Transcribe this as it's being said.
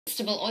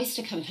Whitstable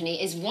Oyster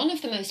Company is one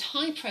of the most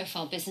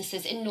high-profile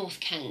businesses in North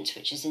Kent,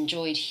 which has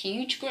enjoyed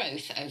huge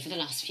growth over the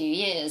last few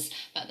years.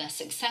 But their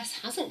success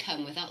hasn't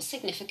come without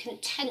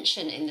significant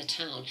tension in the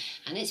town,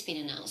 and it's been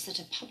announced that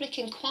a public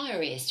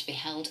inquiry is to be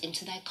held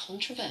into their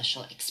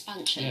controversial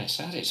expansion. Yes,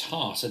 at its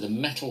heart are the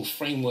metal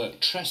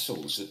framework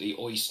trestles that the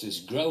oysters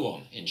grow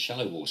on in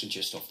shallow water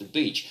just off the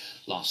beach.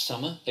 Last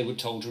summer, they were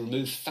told to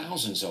remove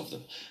thousands of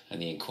them,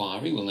 and the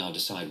inquiry will now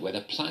decide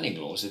whether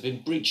planning laws have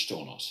been breached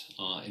or not.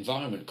 Our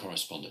environment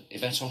correspondent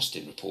Yvette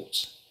Austin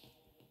reports.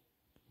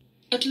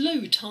 At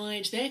low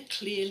tide, they're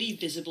clearly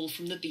visible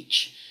from the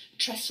beach.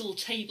 Trestle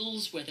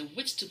tables where the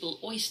Whitstable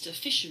Oyster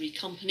Fishery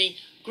Company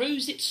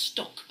grows its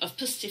stock of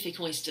Pacific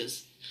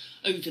oysters.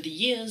 Over the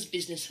years,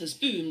 business has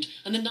boomed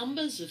and the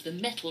numbers of the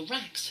metal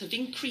racks have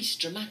increased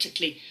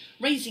dramatically,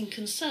 raising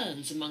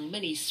concerns among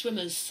many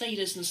swimmers,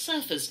 sailors and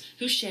surfers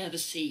who share the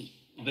sea.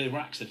 The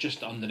racks are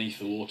just underneath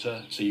the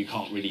water, so you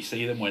can't really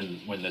see them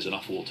when there's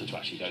enough water to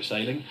actually go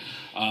sailing.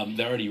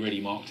 They're already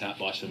really marked out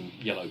by some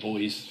yellow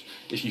buoys.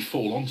 If you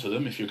fall onto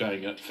them, if you're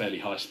going at fairly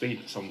high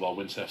speed, that some of our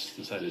windsurfers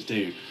and sailors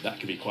do, that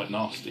can be quite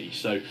nasty.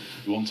 So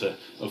we want to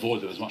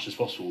avoid them as much as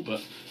possible,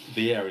 but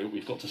the area that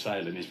we've got to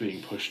sail in is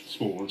being pushed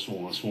smaller and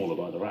smaller and smaller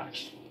by the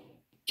racks.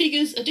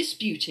 Figures are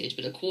disputed,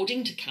 but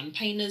according to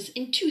campaigners,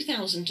 in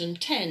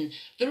 2010,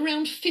 there were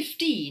around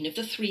 15 of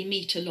the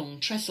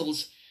 3-metre-long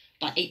trestles.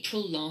 By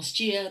April last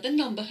year, the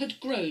number had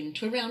grown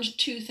to around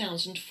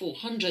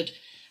 2,400,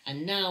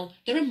 and now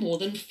there are more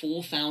than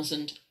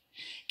 4,000.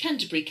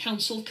 Canterbury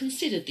Council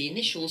considered the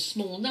initial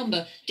small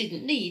number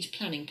didn't need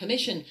planning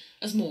permission.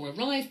 As more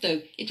arrived,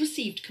 though, it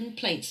received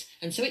complaints,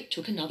 and so it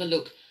took another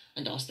look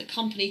and asked the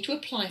company to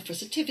apply for a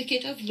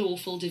certificate of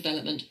lawful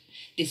development.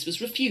 This was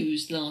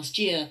refused last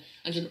year,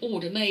 and an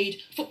order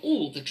made for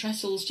all the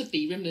trestles to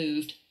be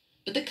removed.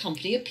 But the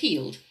company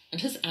appealed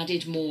and has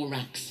added more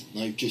racks.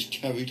 They've just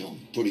carried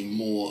on putting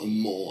more and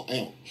more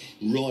out,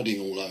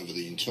 riding all over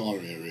the entire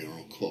area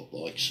on quad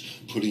bikes,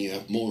 putting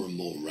out more and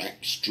more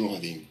racks,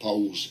 driving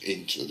poles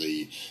into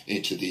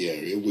the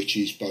area, which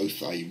is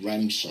both a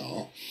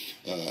Ramsar,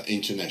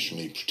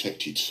 internationally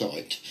protected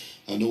site,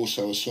 and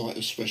also a site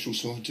of special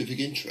scientific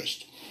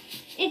interest.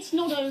 It's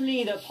not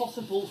only the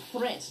possible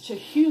threat to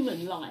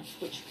human life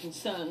which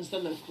concerns the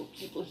local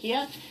people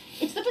here,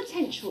 it's the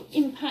potential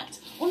impact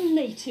on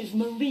native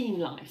marine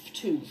life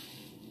too.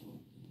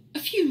 A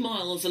few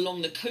miles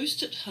along the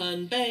coast at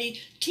Herne Bay,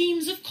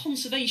 teams of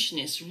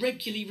conservationists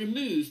regularly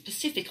remove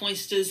Pacific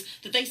oysters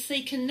that they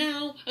say can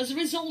now, as a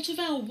result of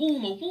our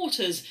warmer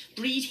waters,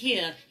 breed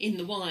here in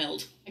the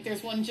wild.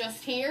 There's one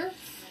just here.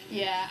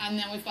 Yeah, and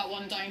then we've got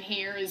one down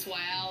here as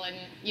well. And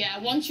yeah,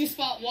 once you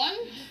spot one,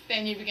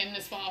 then you begin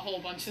to spot a whole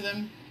bunch of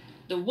them.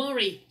 The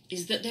worry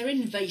is that they're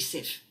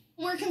invasive.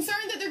 We're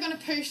concerned that they're going to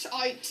push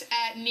out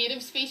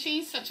native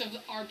species such as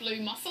our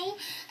blue mussel.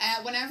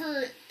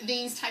 Whenever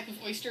these type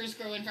of oysters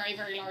grow in very,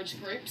 very large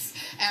groups,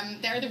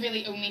 they're the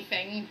really only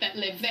thing that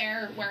live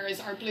there, whereas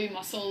our blue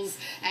mussels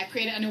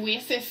create an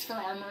oasis for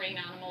our marine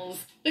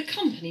animals. The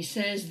company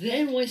says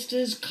their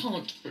oysters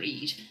can't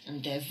breed,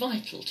 and they're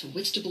vital to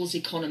Whitstable's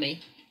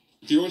economy.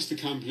 The Oyster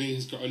Company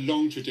has got a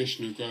long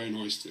tradition of growing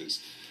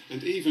oysters,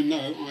 and even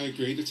though I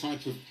agree the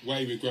type of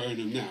way we're growing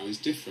them now is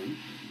different,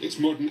 it's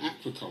modern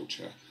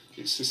aquaculture,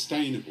 it's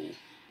sustainable,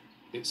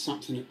 it's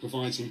something that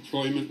provides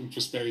employment and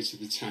prosperity to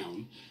the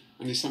town,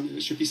 and is something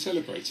that should be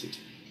celebrated.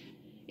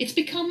 It's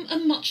become a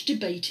much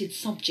debated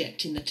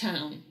subject in the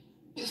town.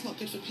 It's not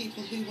good for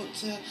people who want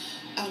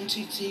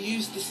to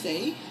use the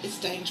sea.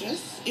 It's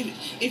dangerous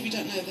if you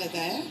don't know they're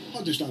there.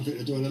 I just don't think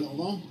they're doing a lot of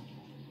harm.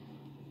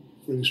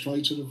 Bring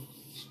straight to them.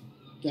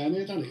 Down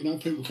there, don't it? You know,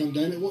 people come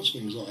down here and watch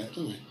things like that,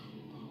 don't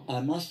they? I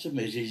must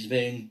admit he's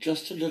being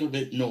just a little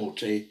bit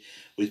naughty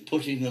with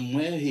putting them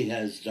where he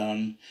has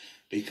done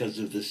because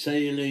of the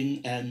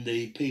sailing and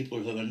the people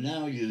who are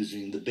now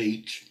using the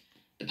beach.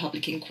 The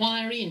public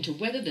inquiry into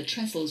whether the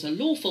trestles are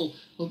lawful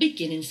will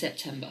begin in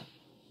September.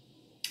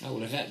 Oh,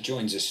 well, Yvette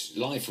joins us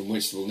live from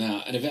Whitstable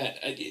now. And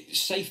Yvette,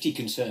 safety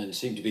concerns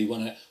seem to be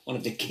one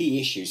of the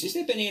key issues. Has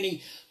there been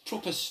any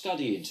proper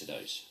study into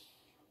those?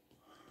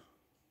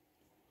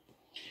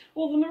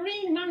 Well, the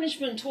Marine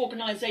Management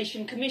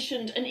Organisation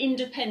commissioned an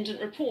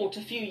independent report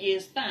a few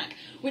years back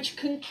which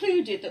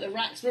concluded that the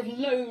racks were of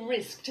low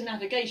risk to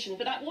navigation,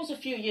 but that was a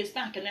few years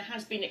back and there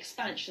has been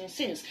expansion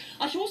since.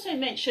 I should also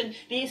mention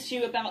the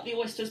issue about the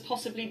oysters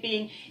possibly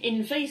being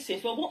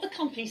invasive. Well, what the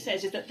company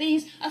says is that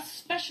these are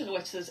special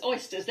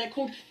oysters. They're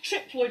called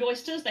triploid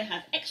oysters, they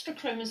have extra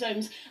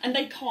chromosomes and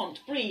they can't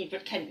breed,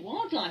 but Kent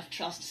Wildlife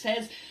Trust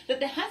says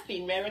that there have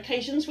been rare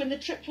occasions when the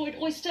triploid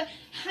oyster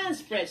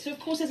has bred. So, of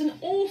course, there's an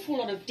awful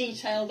lot of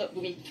detail that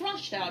will be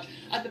thrashed out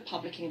at the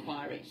public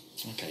inquiry.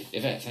 OK,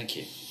 Yvette, thank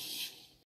you.